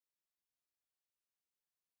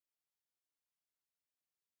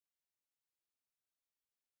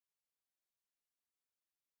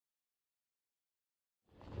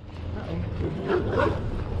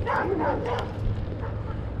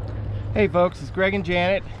Hey folks, it's Greg and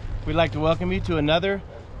Janet. We'd like to welcome you to another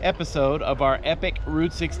episode of our epic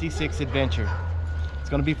Route 66 adventure. It's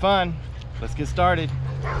going to be fun. Let's get started.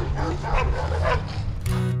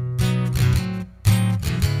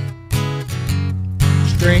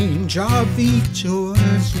 Strange RV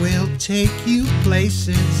tours will take you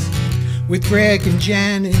places with Greg and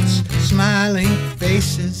Janet's smiling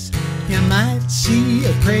faces. You might see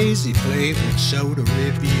a crazy flavored soda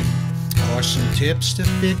review or some tips to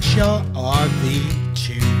fix your RV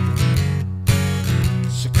too.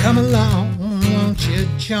 So come along, won't you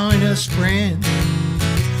join us, friend,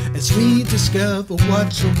 as we discover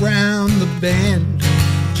what's around the bend.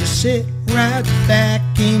 Just sit right back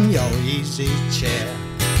in your easy chair.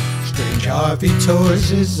 Strange RV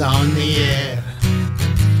Tours is on the air.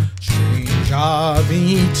 Strange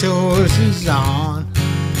RV Tours is on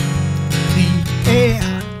the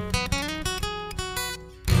air.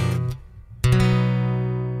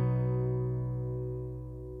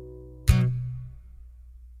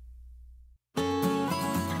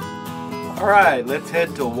 All right, let's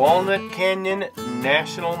head to Walnut Canyon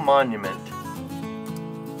National Monument.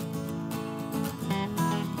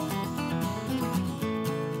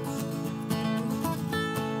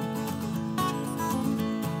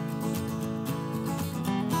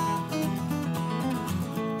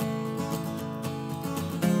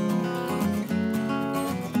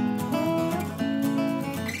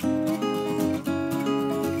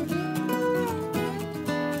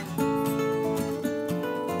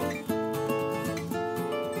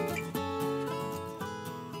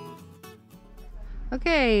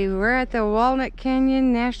 Okay, we're at the Walnut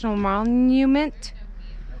Canyon National Monument.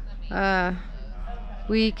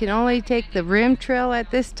 We can only take the rim trail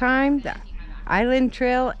at this time. The island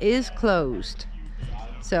trail is closed.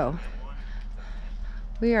 So,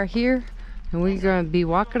 we are here and we're going to be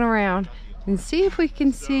walking around and see if we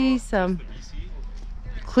can see some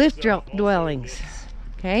cliff dwellings.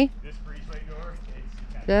 Okay?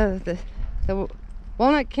 The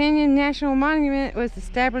Walnut Canyon National Monument was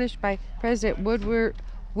established by President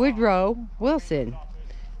Woodrow Wilson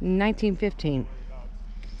in 1915.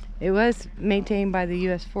 It was maintained by the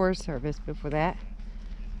U.S. Forest Service before that,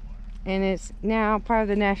 and it's now part of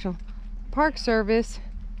the National Park Service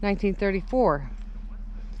 1934.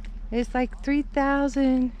 It's like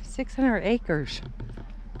 3,600 acres,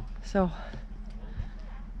 so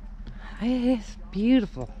it is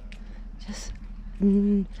beautiful, just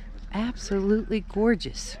absolutely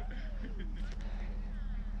gorgeous.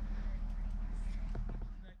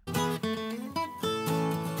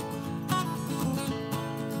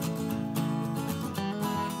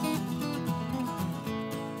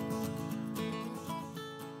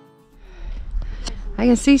 I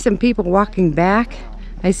can see some people walking back.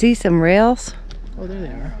 I see some rails. Oh, there they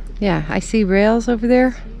are. Yeah, I see rails over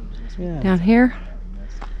there. Yeah. Down here.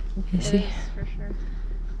 You see?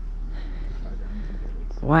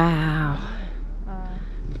 Wow.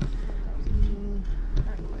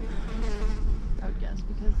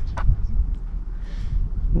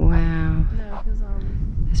 Wow.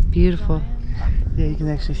 It's beautiful. Yeah, you can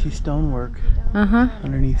actually see stonework Uh-huh.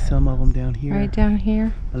 underneath some of them down here. Right down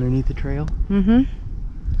here. Underneath the trail. Mm-hmm.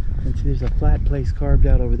 And see, there's a flat place carved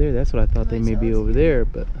out over there. That's what I thought they may be over there,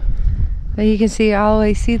 but You can see all the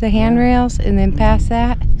way, see the handrails, and then past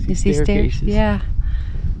that, you see stairs. staircases. Yeah.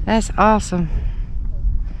 That's awesome.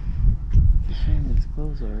 It's a shame that it's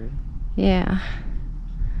closed already. Yeah.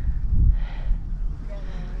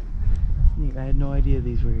 Neat. I had no idea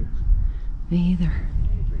these were here. Me either.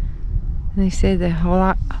 And they said the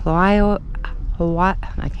I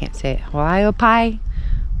can't say it. Huayopie,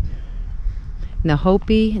 and the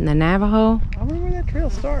Hopi, and the Navajo. I wonder where that trail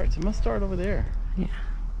starts. It must start over there. Yeah.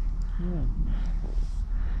 Yeah.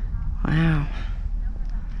 Wow.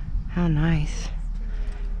 How nice.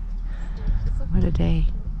 What a day.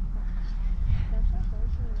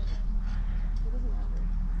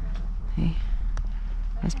 Hey,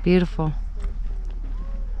 that's beautiful.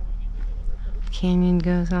 Canyon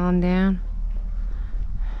goes on down.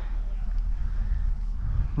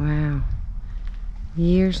 Wow.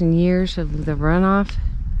 Years and years of the runoff.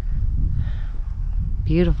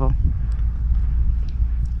 Beautiful.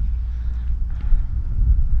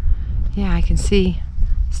 Yeah, I can see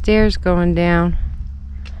stairs going down.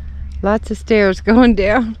 Lots of stairs going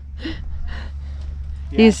down.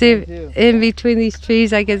 Yeah, You see too. in between these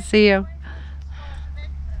trees, I can see them.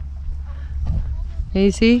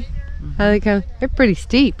 You see how they come? They're pretty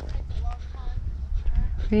steep.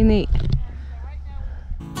 Pretty neat.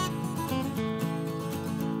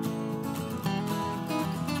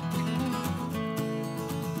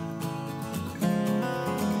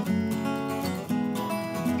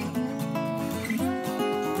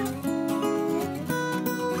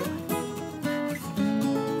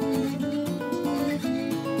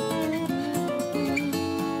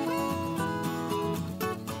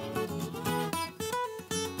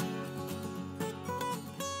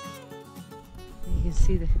 can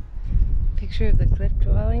see the picture of the cliff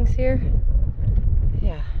dwellings here.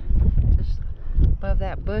 Yeah, just above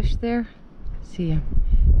that bush there. See them.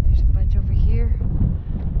 There's a bunch over here.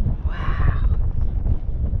 Wow.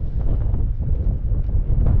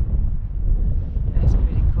 That's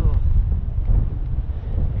pretty cool.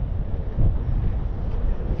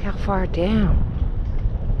 Look how far down.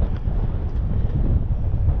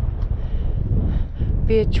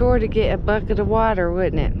 Be a chore to get a bucket of water,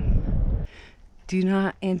 wouldn't it? Do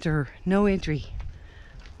not enter. No entry.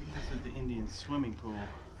 This is the Indian swimming pool.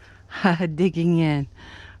 Digging in.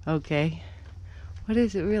 Okay. What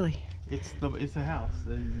is it really? It's a house.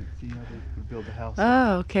 See how they build the house?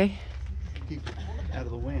 Oh, okay. Keep it out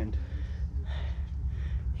of the wind.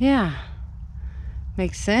 Yeah.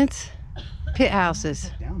 Makes sense. Pit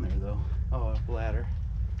houses. Down there though. Oh, a ladder.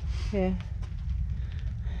 Yeah.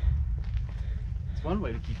 It's one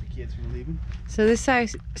way to keep the kids from leaving. So this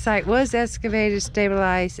site was excavated,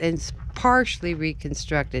 stabilized, and partially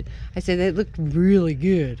reconstructed. I said it looked really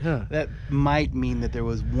good, huh? That might mean that there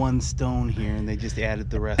was one stone here and they just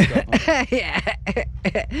added the rest of them. Yeah.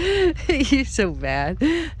 You're so bad.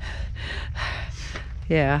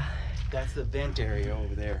 Yeah. That's the vent area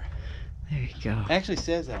over there. There you go. It actually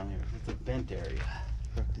says that on here. It's a vent area.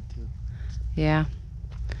 Constructed too. Yeah.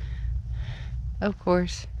 Of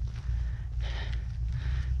course.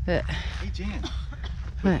 But, Hey Jan,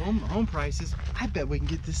 what? with home prices, I bet we can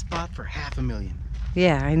get this spot for $500,000.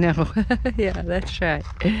 Yeah, I know. Yeah, that's right.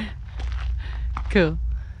 Cool.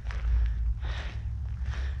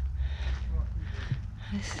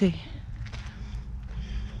 Let's see.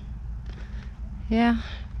 Yeah.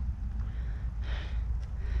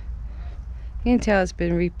 You can tell it's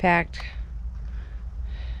been repacked.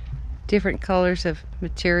 Different colors of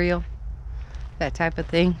material. That type of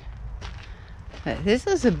thing. But this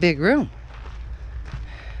is a big room.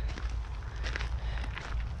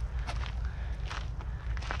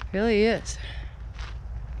 Really is.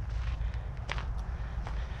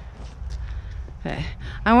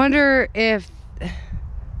 I wonder if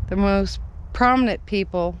the most prominent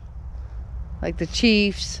people, like the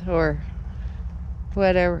chiefs or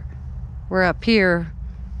whatever, were up here,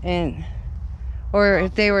 or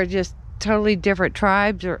if they were just totally different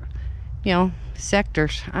tribes or, you know,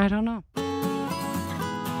 sectors. I don't know.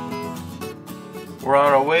 We're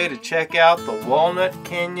on our way to check out the Walnut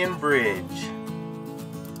Canyon Bridge.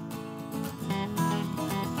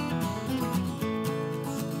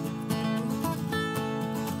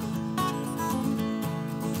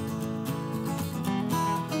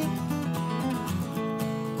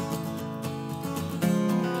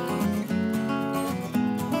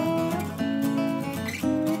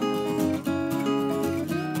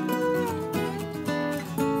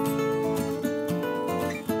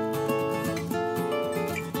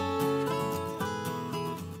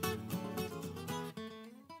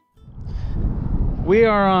 We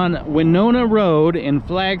are on Winona Road in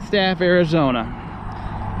Flagstaff, Arizona.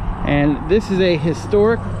 And this is a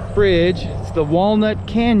historic bridge. It's the Walnut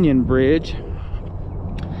Canyon Bridge.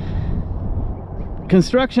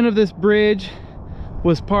 Construction of this bridge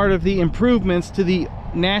was part of the improvements to the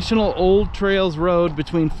National Old Trails Road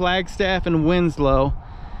between Flagstaff and Winslow.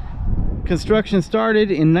 Construction started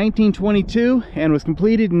in 1922 and was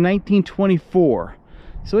completed in 1924.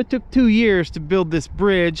 So it took 2 years to build this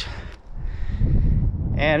bridge.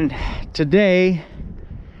 And today,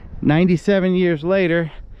 97 years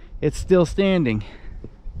later, it's still standing.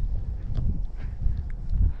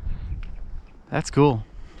 That's cool.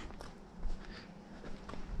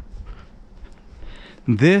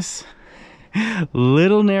 This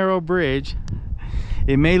little narrow bridge,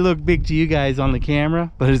 it may look big to you guys on the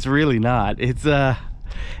camera, but it's really not. It's a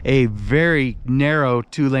very narrow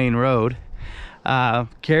 2-lane road.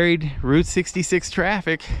 Carried Route 66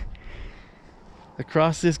 traffic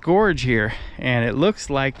across this gorge here, and it looks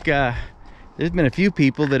like there's been a few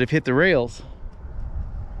people that have hit the rails.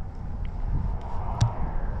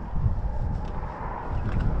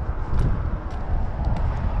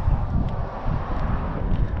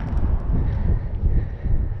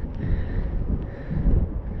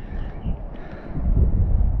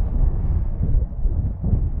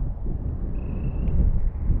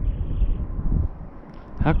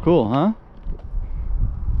 How cool, huh?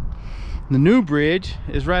 The new bridge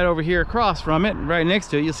is right over here across from it. Right next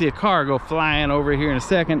to it, you'll see a car go flying over here in a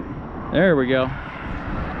second. There we go.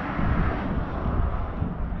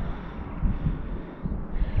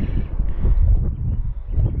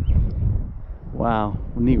 Wow,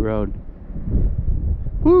 neat road.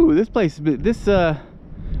 Woo, this place, these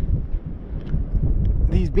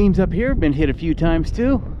beams up here have been hit a few times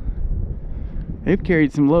too. They've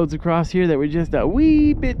carried some loads across here that were just a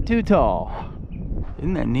wee bit too tall.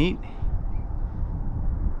 Isn't that neat?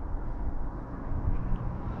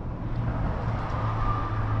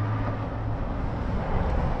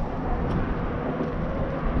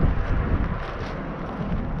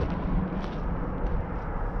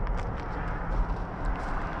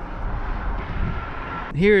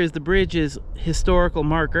 Here is the bridge's historical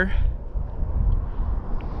marker.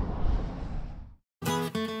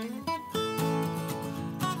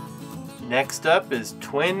 Next up is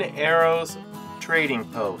Twin Arrows Trading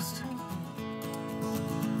Post.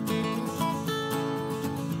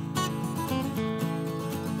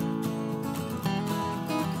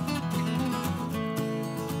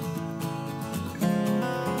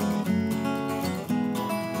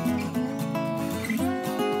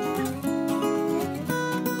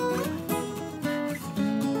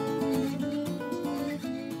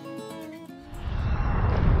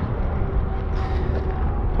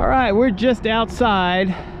 All right, we're just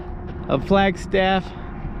outside of Flagstaff,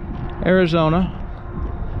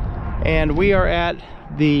 Arizona, and we are at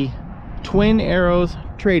the Twin Arrows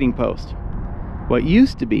Trading Post. What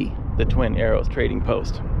used to be the Twin Arrows Trading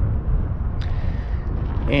Post.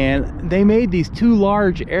 And they made these two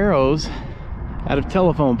large arrows out of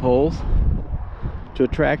telephone poles to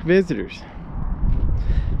attract visitors.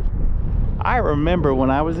 I remember when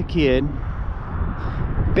I was a kid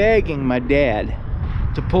begging my dad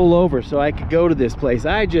to pull over so I could go to this place.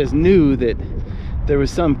 I just knew that there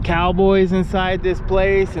was some cowboys inside this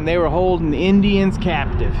place and they were holding Indians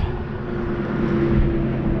captive.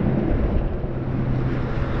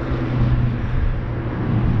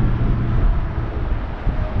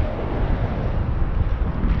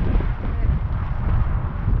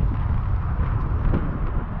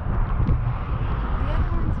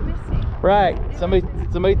 Right,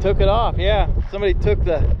 somebody took it off. Yeah, somebody took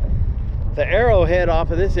the arrowhead off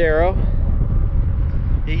of this arrow.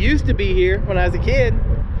 It used to be here when I was a kid.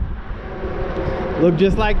 Looked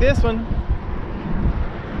just like this one.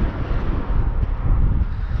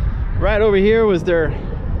 Right over here was their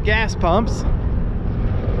gas pumps.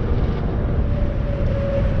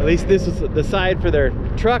 At least this was the side for their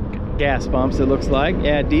truck gas pumps, it looks like.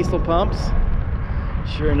 Yeah, diesel pumps.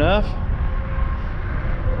 Sure enough.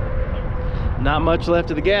 Not much left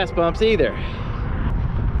of the gas pumps either.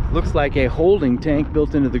 Looks like a holding tank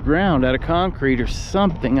built into the ground out of concrete or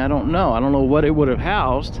something. I don't know. I don't know what it would have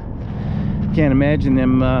housed. Can't imagine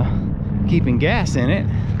them keeping gas in it.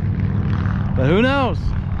 But who knows?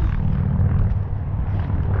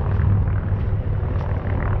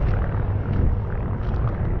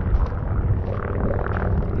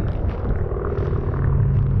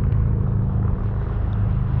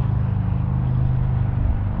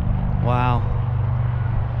 Wow.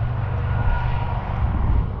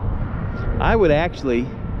 I would actually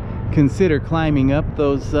consider climbing up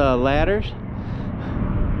those ladders,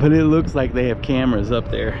 but it looks like they have cameras up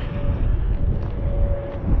there.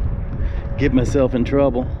 Get myself in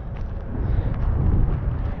trouble.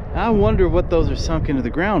 I wonder what those are sunk into the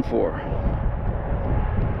ground for.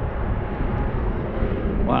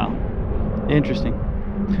 Wow, interesting.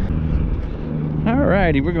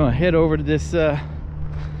 Alrighty, we're gonna head over to this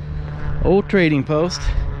old trading post.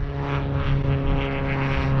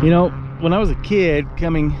 You know, when I was a kid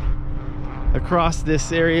coming across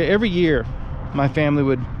this area, every year my family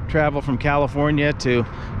would travel from California to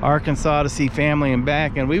Arkansas to see family and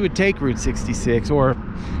back, and we would take Route 66 or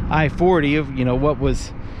I-40 of, you know,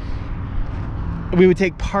 we would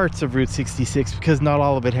take parts of Route 66 because not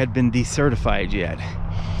all of it had been decertified yet.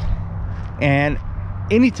 And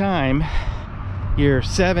anytime you're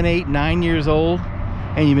 7, 8, 9 years old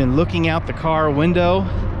and you've been looking out the car window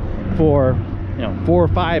for 4 or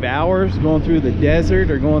 5 hours going through the desert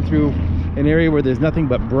or going through an area where there's nothing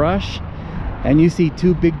but brush, and you see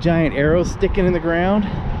two big giant arrows sticking in the ground,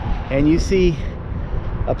 and you see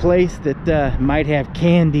a place that might have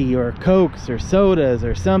candy or cokes or sodas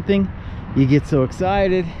or something, you get so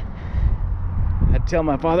excited. I'd tell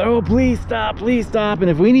my father, oh, please stop, and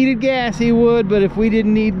if we needed gas he would, but if we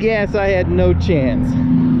didn't need gas I had no chance.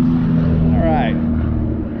 All right,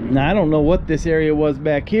 now I don't know what this area was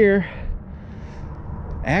back here.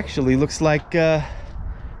 Actually looks like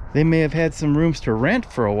they may have had some rooms to rent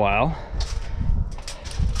for a while.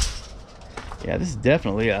 Yeah, this is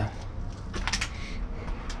definitely a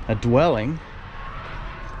dwelling.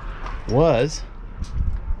 Was.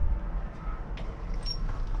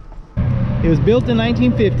 It was built in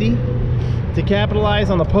 1950 to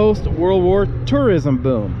capitalize on the post-World War tourism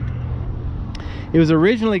boom. It was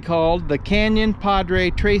originally called the Canyon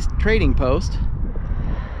Padre Trading Post.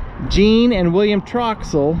 Gene and William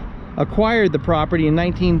Troxel acquired the property in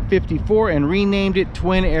 1954 and renamed it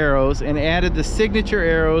Twin Arrows and added the signature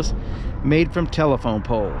arrows made from telephone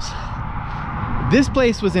poles. This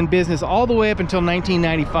place was in business all the way up until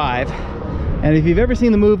 1995, and if you've ever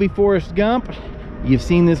seen the movie Forrest Gump, you've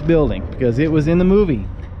seen this building because it was in the movie.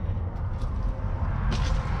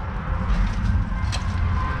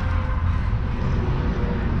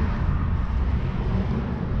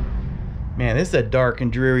 Man, this is a dark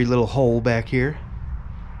and dreary little hole back here.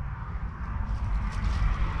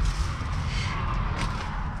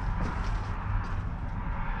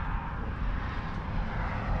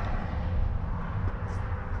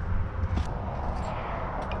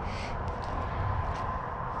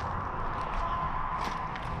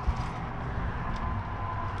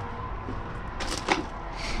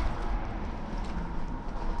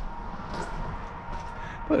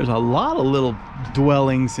 But there's a lot of little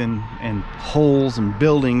dwellings and holes and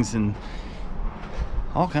buildings and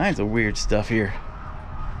all kinds of weird stuff here.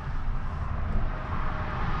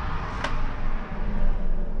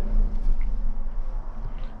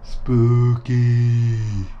 Spooky.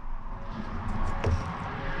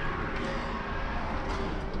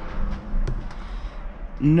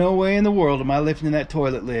 No way in the world am I lifting that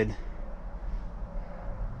toilet lid.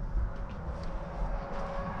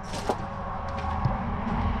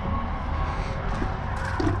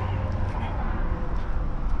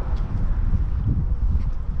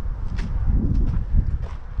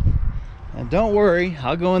 Don't worry,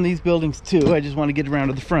 I'll go in these buildings too. I just want to get around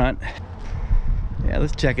to the front. Yeah,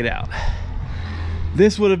 let's check it out.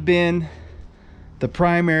 This would have been the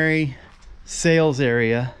primary sales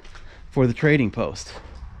area for the trading post.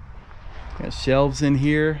 Got shelves in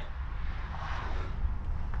here.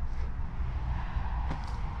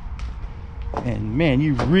 And man,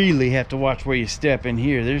 you really have to watch where you step in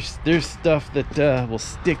here. There's stuff that will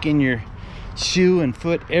stick in your shoe and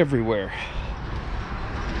foot everywhere.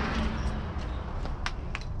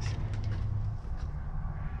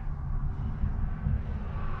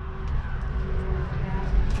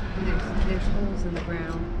 There's holes in the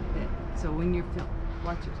ground, so when you're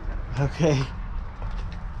watch your stuff. Okay.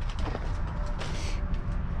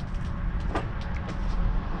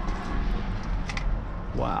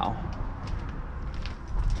 Wow.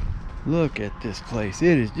 Look at this place.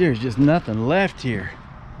 There's just nothing left here.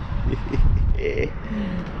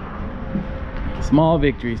 Small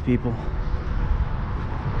victories, people.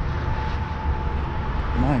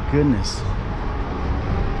 My goodness.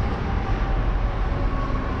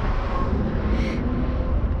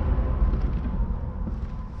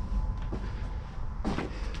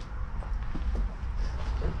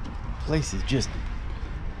 Place is just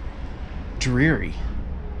dreary.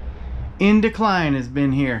 In Decline has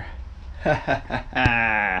been here.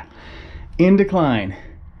 In Decline.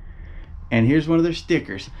 And here's one of their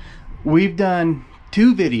stickers. We've done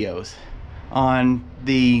 2 videos on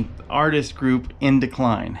the artist group In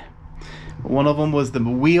Decline. One of them was the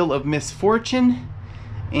Wheel of Misfortune,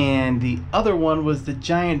 and the other one was the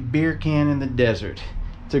Giant Beer Can in the Desert.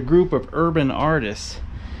 It's a group of urban artists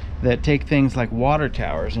that take things like water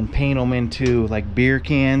towers and paint them into like beer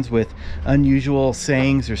cans with unusual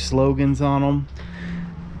sayings or slogans on them.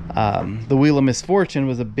 The Wheel of Misfortune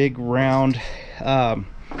was a big round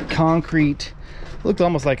concrete, looked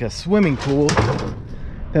almost like a swimming pool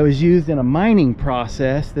that was used in a mining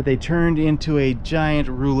process that they turned into a giant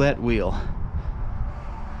roulette wheel.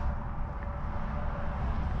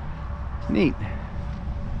 Neat.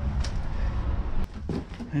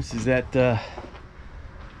 This is that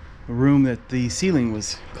room that the ceiling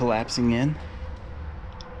was collapsing in.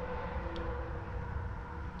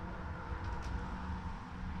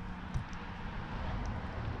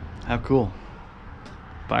 How cool.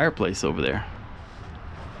 Fireplace over there.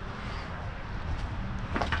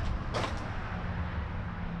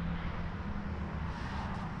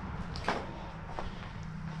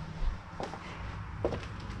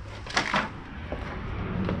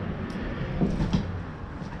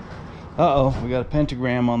 Uh-oh, we got a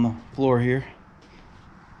pentagram on the floor here.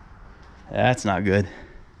 That's not good.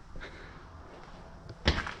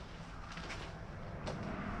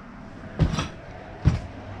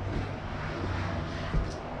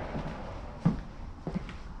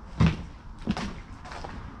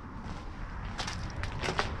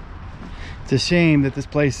 It's a shame that this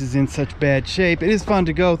place is in such bad shape. It is fun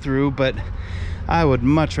to go through, but I would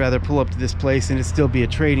much rather pull up to this place and it still be a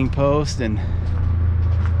trading post and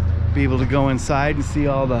be able to go inside and see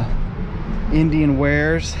all the Indian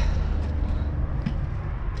wares.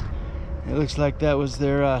 It looks like that was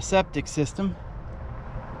their septic system.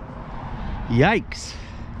 Yikes.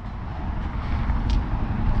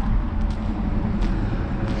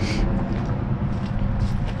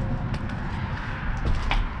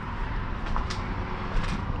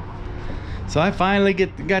 So I finally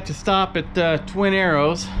got to stop at Twin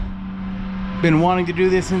Arrows. Been wanting to do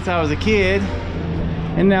this since I was a kid,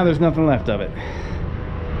 and now there's nothing left of it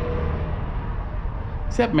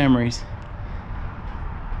except memories.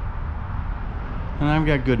 And I've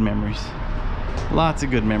got good memories, lots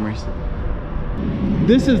of good memories.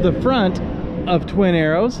 This is the front of Twin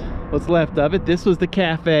Arrows, what's left of it. This was the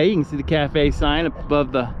cafe. You can see the cafe sign up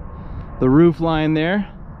above the roof line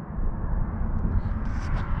there.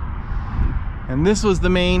 And this was the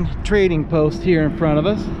main trading post here in front of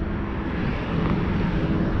us.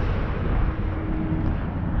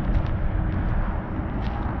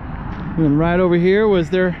 And then right over here was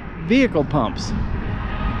their vehicle pumps.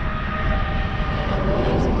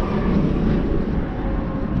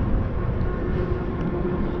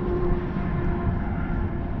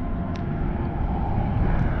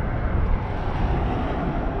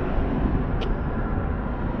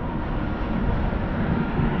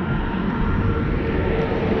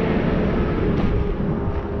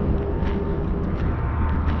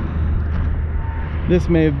 This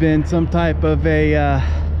may have been some type of a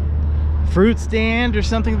fruit stand or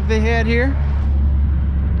something that they had here.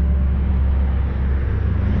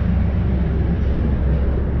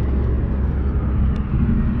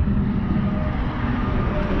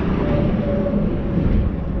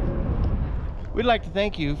 We'd like to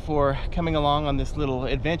thank you for coming along on this little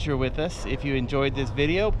adventure with us. If you enjoyed this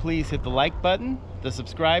video, please hit the like button, the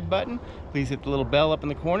subscribe button. Please hit the little bell up in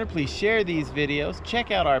the corner. Please share these videos. Check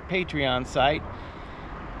out our Patreon site.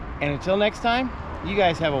 And until next time, you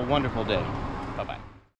guys have a wonderful day.